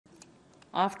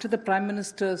After the Prime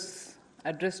Minister's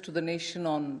address to the nation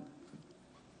on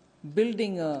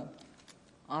building a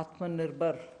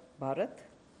Atmanirbhar Bharat,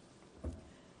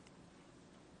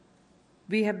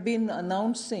 we have been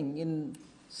announcing in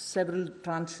several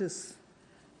tranches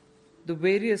the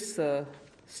various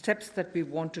steps that we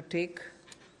want to take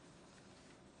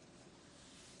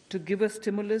to give a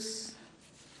stimulus,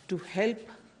 to help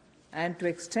and to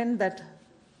extend that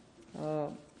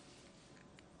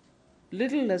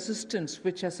little assistance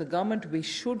which as a government we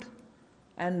should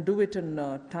and do it in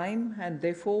time, and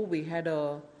therefore we had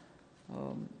a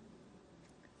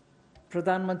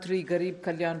Pradhan Mantri Garib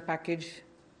Kalyan package.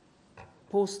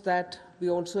 Post that, we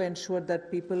also ensured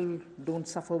that people don't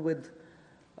suffer with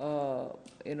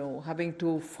having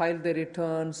to file their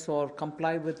returns or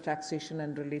comply with taxation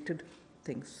and related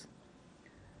things.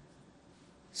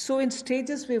 So in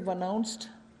stages we've announced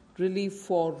relief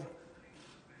for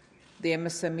the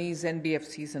MSMEs,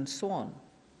 NBFCs and so on.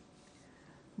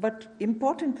 But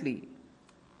importantly,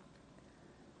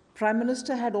 Prime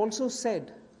Minister had also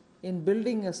said in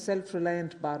building a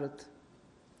self-reliant Bharat,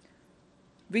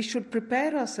 we should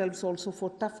prepare ourselves also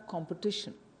for tough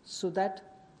competition so that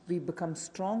we become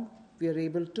strong, we are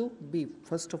able to be,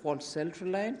 first of all,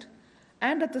 self-reliant,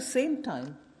 and at the same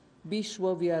time, be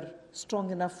sure we are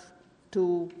strong enough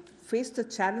to face the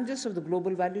challenges of the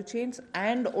global value chains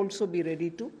and also be ready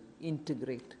to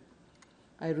integrate.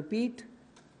 I repeat,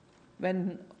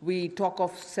 when we talk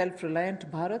of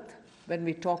self-reliant Bharat, when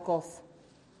we talk of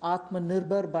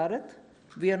Atmanirbhar Bharat,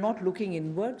 we are not looking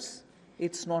inwards.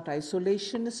 It's not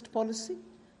isolationist policy.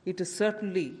 It is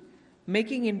certainly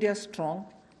making India strong,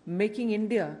 making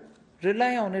India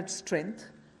rely on its strength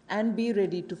and be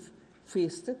ready to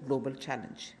face the global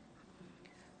challenge.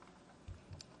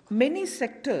 Many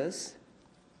sectors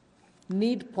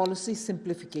need policy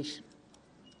simplification,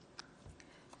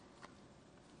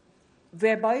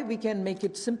 whereby we can make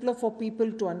it simpler for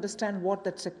people to understand what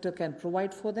that sector can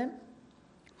provide for them,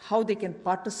 how they can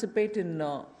participate in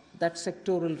that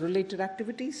sectoral related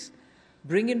activities,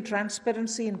 bring in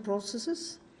transparency in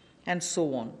processes, and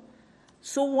so on.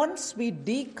 So once we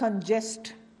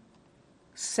decongest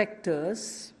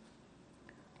sectors,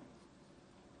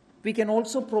 we can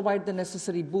also provide the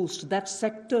necessary boost. That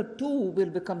sector too will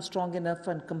become strong enough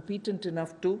and competent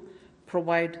enough to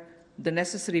provide the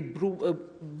necessary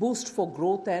boost for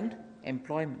growth and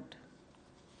employment.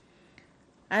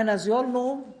 And as you all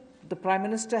know, the Prime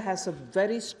Minister has a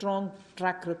very strong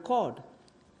track record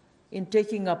in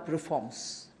taking up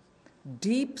reforms,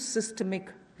 deep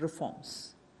systemic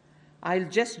reforms. I'll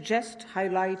just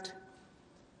highlight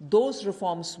those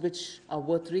reforms which are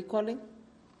worth recalling.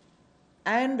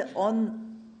 And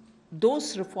on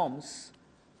those reforms,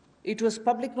 it was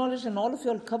public knowledge, and all of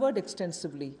you all covered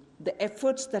extensively the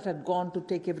efforts that had gone to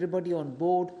take everybody on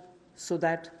board so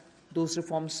that those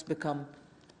reforms become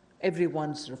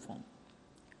everyone's reform.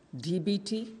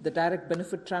 DBT, the direct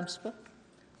benefit transfer.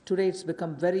 Today it's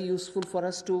become very useful for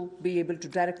us to be able to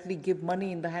directly give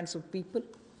money in the hands of people.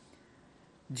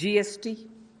 GST,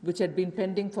 which had been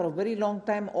pending for a very long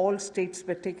time, all states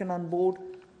were taken on board,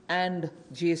 and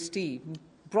GST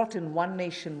brought in one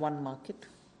nation, one market.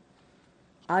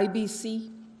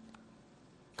 IBC,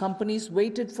 companies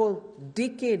waited for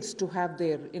decades to have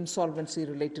their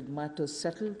insolvency-related matters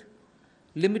settled.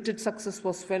 Limited success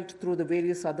was felt through the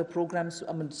various other programs,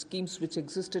 schemes which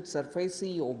existed,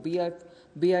 SARFAESI or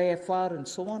BIFR and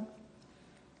so on.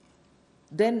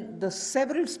 Then the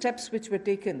several steps which were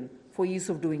taken for ease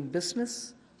of doing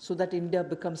business so that India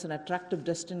becomes an attractive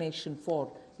destination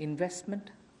for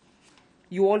investment.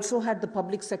 You also had the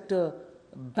public sector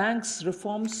banks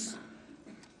reforms,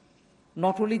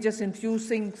 not only just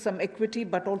infusing some equity,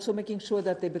 but also making sure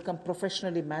that they become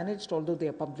professionally managed, although they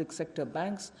are public sector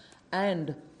banks,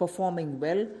 and performing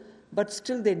well, but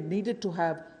still they needed to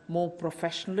have more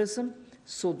professionalism.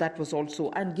 So that was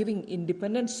also, and giving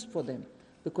independence for them,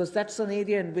 because that's an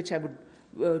area in which I would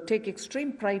take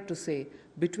extreme pride to say,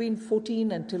 between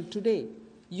 2014 until today,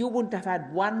 you wouldn't have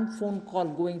had one phone call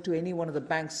going to any one of the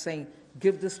banks saying,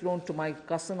 give this loan to my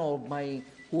cousin or my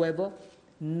whoever.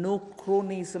 No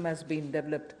cronyism has been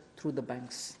developed through the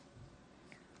banks.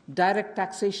 Direct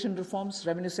taxation reforms,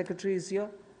 Revenue Secretary is here.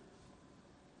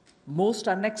 Most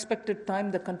unexpected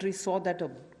time, the country saw that a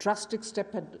drastic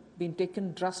step had been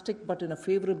taken, drastic but in a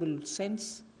favorable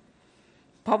sense.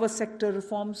 Power sector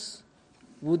reforms.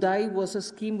 Udai was a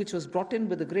scheme which was brought in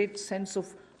with a great sense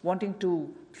of wanting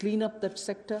to clean up that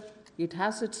sector. It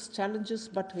has its challenges,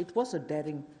 but it was a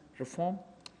daring reform.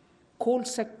 Coal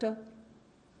sector,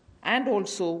 and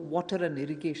also water and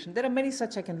irrigation. There are many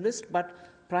such I can list, but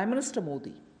Prime Minister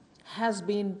Modi has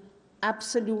been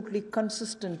absolutely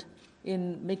consistent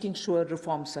in making sure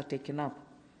reforms are taken up.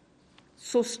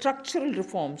 So structural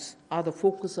reforms are the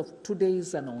focus of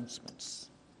today's announcements.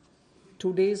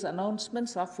 Today's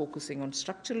announcements are focusing on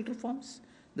structural reforms.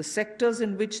 The sectors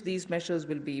in which these measures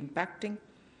will be impacting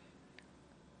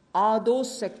are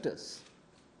those sectors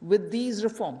with these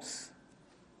reforms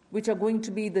which are going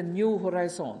to be the new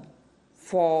horizon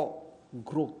for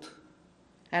growth.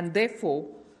 And therefore,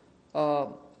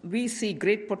 we see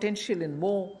great potential in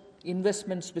more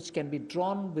investments which can be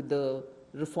drawn with the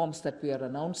reforms that we are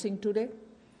announcing today.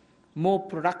 More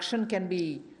production can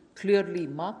be clearly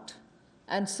marked,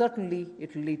 and certainly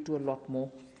it will lead to a lot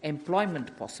more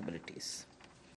employment possibilities.